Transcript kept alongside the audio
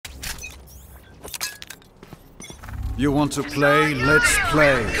You want to play? Let's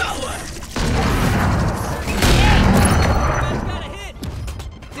play.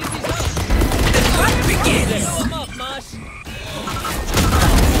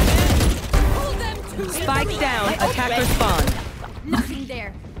 Spike down, attacker spawn. Nothing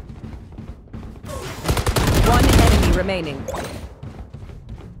there. One enemy remaining.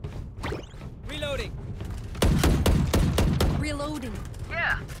 Reloading. Reloading.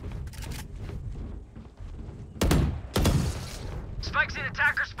 Yeah. Spike's in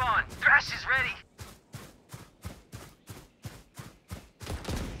attacker spawn. Thrash is ready.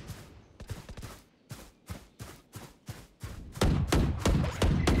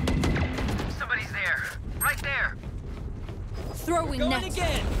 Somebody's there. Right there. Throwing Going net.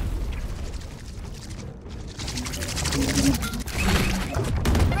 again.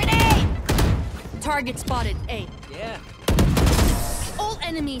 Grenade! Target spotted. A. Yeah. All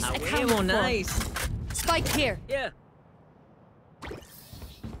enemies accounted for. Nice. Spike here. Yeah.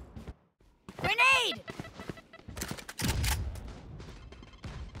 Grenade!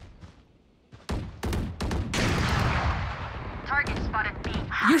 Target spotted B.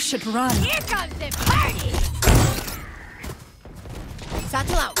 You should run. Here comes the party!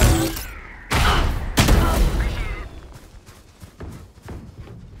 Satchel out.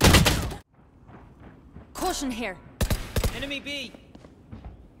 Caution here. Enemy B.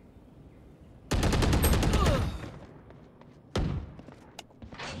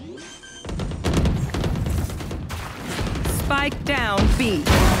 Spike down, B.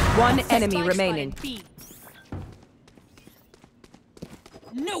 One enemy Spike remaining. spotted B.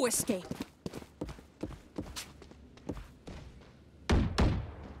 No escape.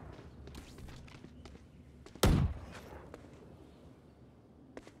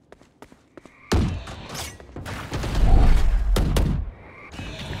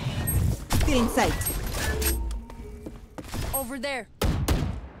 Still in sight. Over there.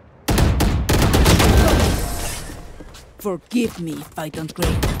 Forgive me if I don't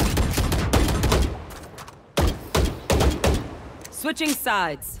grade. Switching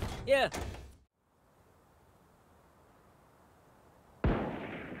sides. Yeah.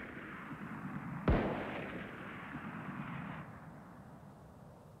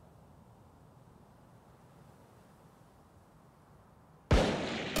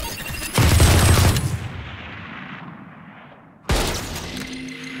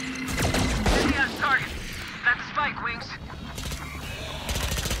 Target. That's the spike, Wings.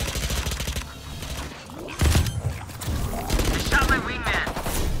 I shot my wingman.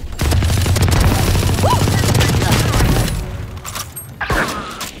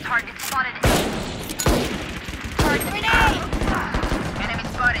 Target spotted A. Target grenade! Enemy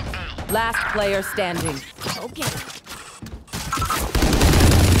spotted A. Last player standing. Okay.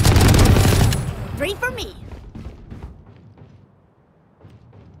 3 for me.